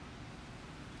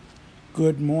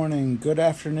Good morning, good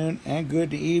afternoon, and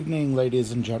good evening,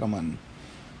 ladies and gentlemen.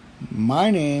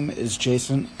 My name is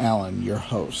Jason Allen, your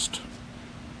host.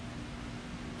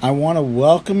 I want to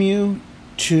welcome you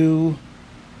to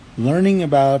learning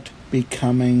about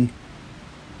becoming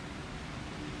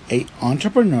an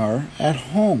entrepreneur at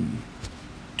home,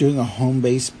 doing a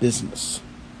home-based business.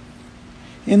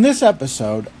 In this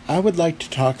episode, I would like to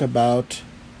talk about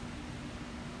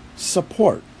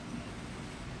support.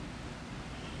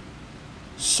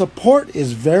 Support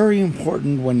is very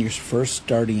important when you're first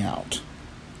starting out.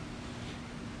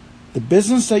 The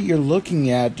business that you're looking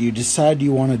at, you decide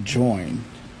you want to join.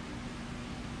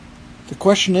 The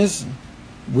question is,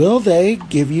 will they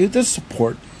give you the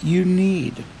support you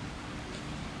need?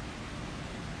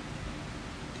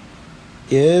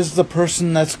 Is the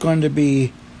person that's going to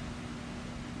be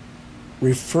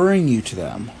referring you to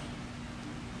them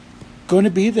going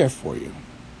to be there for you?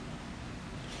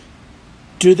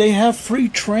 Do they have free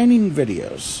training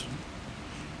videos?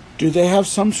 Do they have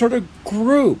some sort of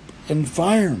group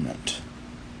environment?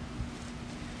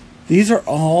 These are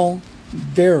all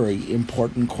very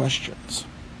important questions.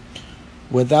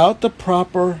 Without the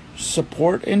proper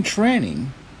support and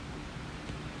training,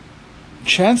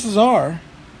 chances are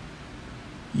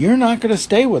you're not going to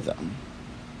stay with them.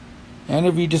 And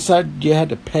if you decide you had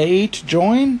to pay to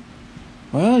join,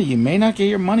 well, you may not get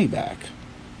your money back,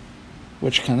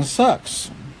 which kind of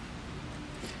sucks.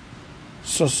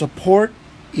 So support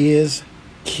is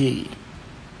key.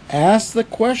 Ask the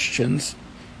questions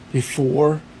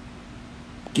before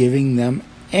giving them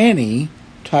any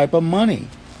type of money.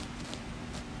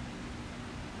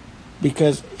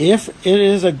 Because if it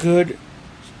is a good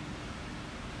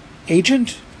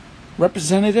agent,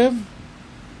 representative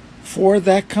for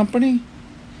that company,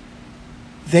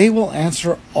 they will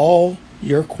answer all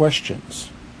your questions.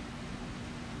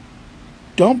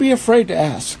 Don't be afraid to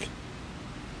ask,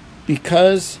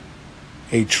 because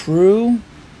a true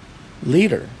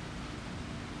leader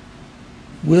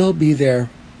will be there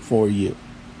for you.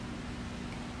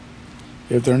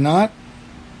 If they're not,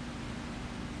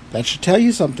 that should tell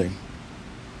you something.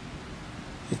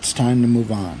 It's time to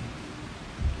move on.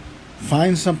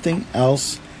 Find something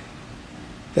else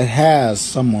that has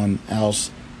someone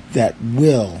else that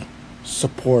will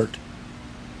support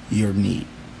your need.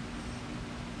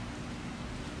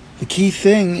 The key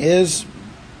thing is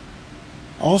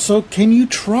also, can you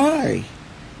try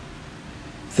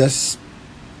this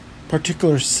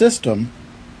particular system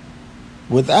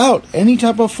without any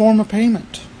type of form of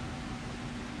payment?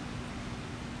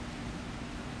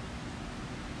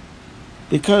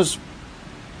 Because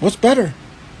what's better?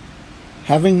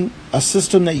 Having a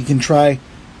system that you can try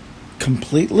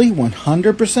completely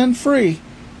 100% free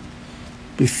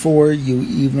before you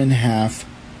even have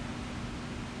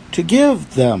to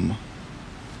give them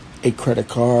a credit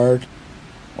card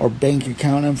or bank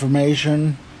account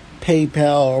information,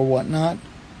 PayPal or whatnot.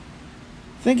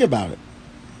 Think about it.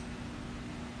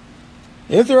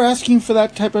 If they're asking for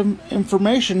that type of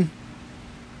information,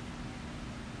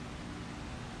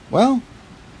 well,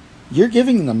 you're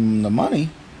giving them the money,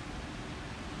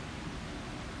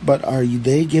 but are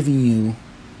they giving you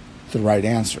the right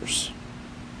answers?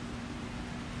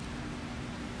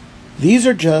 These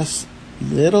are just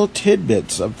little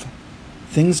tidbits of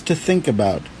things to think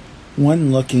about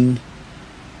when looking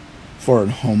for a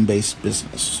home-based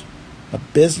business. A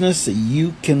business that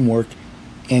you can work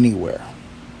anywhere.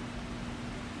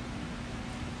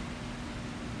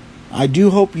 I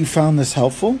do hope you found this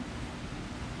helpful,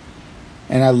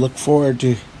 and I look forward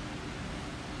to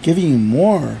giving you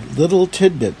more little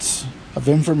tidbits of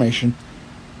information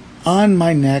on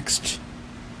my next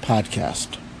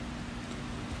podcast.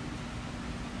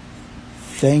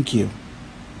 Thank you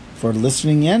for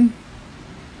listening in,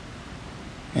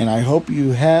 and I hope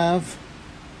you have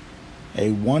a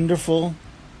wonderful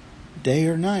day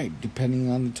or night,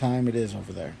 depending on the time it is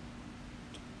over there.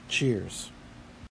 Cheers.